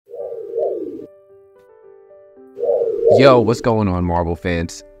Yo, what's going on, Marvel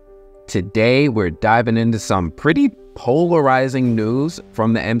fans? Today, we're diving into some pretty polarizing news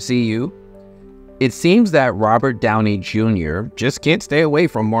from the MCU. It seems that Robert Downey Jr. just can't stay away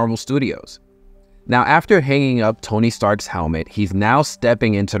from Marvel Studios. Now, after hanging up Tony Stark's helmet, he's now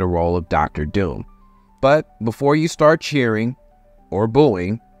stepping into the role of Dr. Doom. But before you start cheering or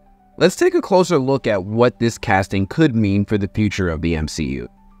booing, let's take a closer look at what this casting could mean for the future of the MCU.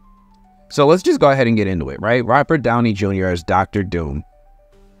 So let's just go ahead and get into it, right? Robert Downey Jr. as Dr. Doom.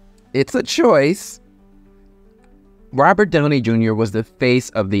 It's a choice. Robert Downey Jr. was the face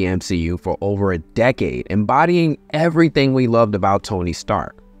of the MCU for over a decade, embodying everything we loved about Tony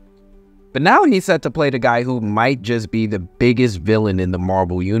Stark. But now he's set to play the guy who might just be the biggest villain in the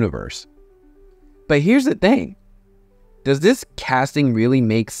Marvel Universe. But here's the thing. Does this casting really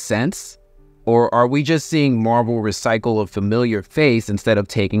make sense? Or are we just seeing Marvel recycle a familiar face instead of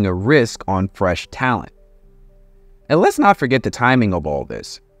taking a risk on fresh talent? And let's not forget the timing of all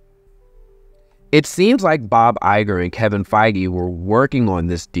this. It seems like Bob Iger and Kevin Feige were working on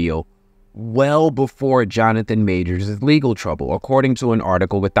this deal well before Jonathan Majors' legal trouble, according to an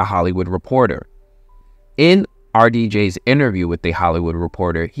article with The Hollywood Reporter. In RDJ's interview with The Hollywood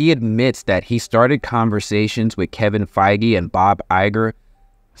Reporter, he admits that he started conversations with Kevin Feige and Bob Iger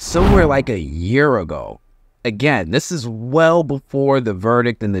somewhere like a year ago. Again, this is well before the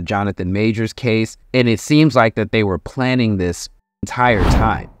verdict in the Jonathan Majors case, and it seems like that they were planning this entire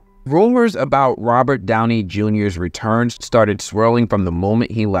time. Rumors about Robert Downey Jr.'s return started swirling from the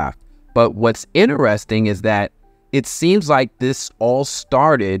moment he left, but what's interesting is that it seems like this all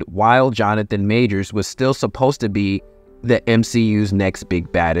started while Jonathan Majors was still supposed to be the MCU's next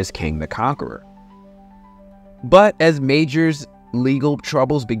big bad as Kang the Conqueror. But as Majors' legal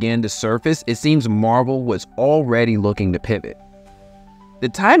troubles began to surface, it seems Marvel was already looking to pivot. The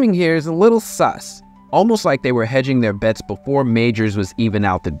timing here is a little sus, almost like they were hedging their bets before Majors was even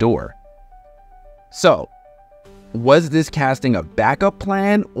out the door. So, was this casting a backup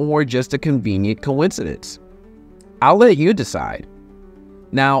plan or just a convenient coincidence? I'll let you decide.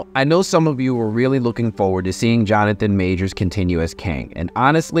 Now, I know some of you were really looking forward to seeing Jonathan Majors continue as Kang, and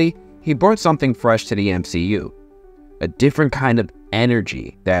honestly, he brought something fresh to the MCU. A different kind of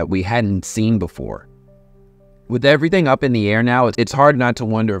energy that we hadn't seen before. With everything up in the air now, it's hard not to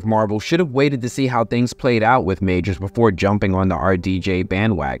wonder if Marvel should have waited to see how things played out with Majors before jumping on the RDJ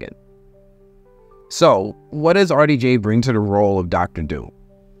bandwagon. So, what does RDJ bring to the role of Dr. Doom?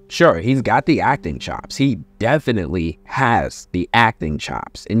 Sure, he's got the acting chops. He definitely has the acting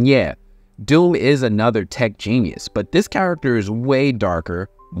chops. And yeah, Doom is another tech genius, but this character is way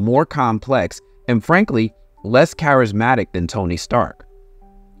darker, more complex, and frankly, less charismatic than Tony Stark.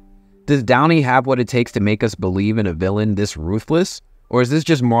 Does Downey have what it takes to make us believe in a villain this ruthless? Or is this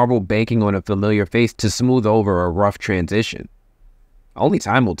just Marvel banking on a familiar face to smooth over a rough transition? Only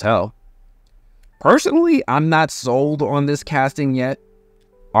time will tell. Personally, I'm not sold on this casting yet.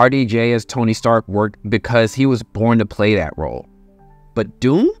 RDJ as Tony Stark worked because he was born to play that role. But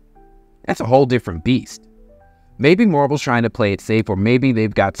Doom? That's a whole different beast. Maybe Marvel's trying to play it safe, or maybe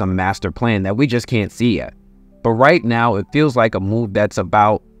they've got some master plan that we just can't see yet. But right now, it feels like a move that's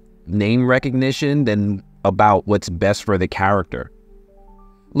about name recognition than about what's best for the character.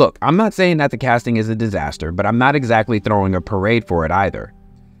 Look, I'm not saying that the casting is a disaster, but I'm not exactly throwing a parade for it either.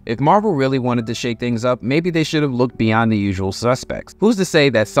 If Marvel really wanted to shake things up, maybe they should have looked beyond the usual suspects. Who's to say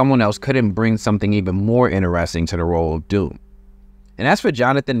that someone else couldn't bring something even more interesting to the role of Doom? And as for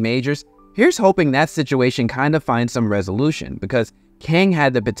Jonathan Majors, here's hoping that situation kind of finds some resolution, because Kang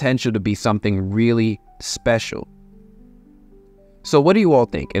had the potential to be something really special. So what do you all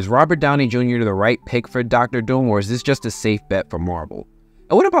think? Is Robert Downey Jr. the right pick for Dr. Doom, or is this just a safe bet for Marvel?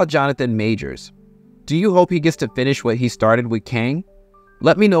 And what about Jonathan Majors? Do you hope he gets to finish what he started with Kang?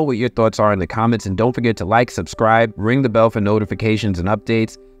 Let me know what your thoughts are in the comments, and don't forget to like, subscribe, ring the bell for notifications and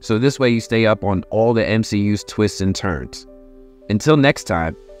updates, so this way you stay up on all the MCU's twists and turns. Until next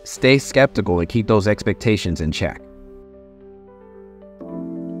time, stay skeptical and keep those expectations in check.